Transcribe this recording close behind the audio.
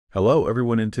Hello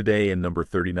everyone, and today in number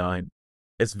 39,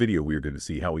 this video we're going to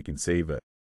see how we can save a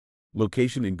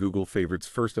location in Google Favorites.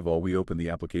 First of all, we open the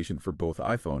application for both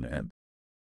iPhone and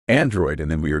Android, and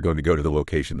then we are going to go to the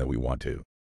location that we want to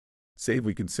save.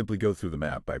 We can simply go through the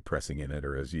map by pressing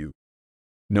enter. As you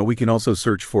know, we can also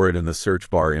search for it in the search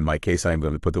bar. In my case, I'm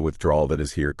going to put the withdrawal that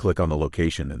is here, click on the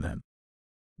location, and then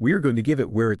we are going to give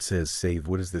it where it says save.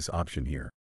 What is this option here?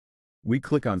 We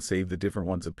click on save. The different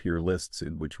ones appear, lists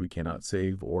in which we cannot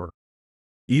save or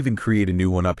even create a new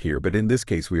one up here. But in this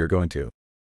case, we are going to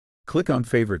click on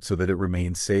favorite so that it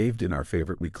remains saved in our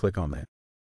favorite. We click on that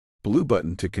blue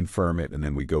button to confirm it, and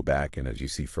then we go back. And as you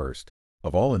see, first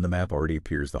of all, in the map already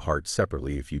appears the heart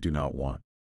separately if you do not want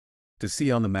to see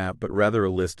on the map, but rather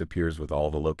a list appears with all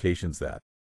the locations that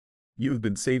you have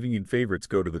been saving in favorites.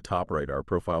 Go to the top right, our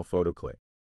profile photo, click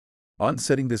on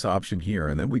setting this option here,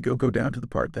 and then we go down to the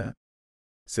part that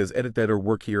says edit that or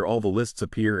work. Here all the lists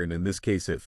appear, and in this case,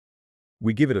 if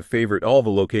we give it a favorite, all the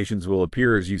locations will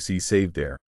appear as you see saved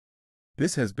there.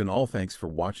 This has been all. Thanks for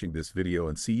watching this video,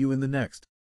 and see you in the next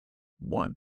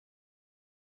one.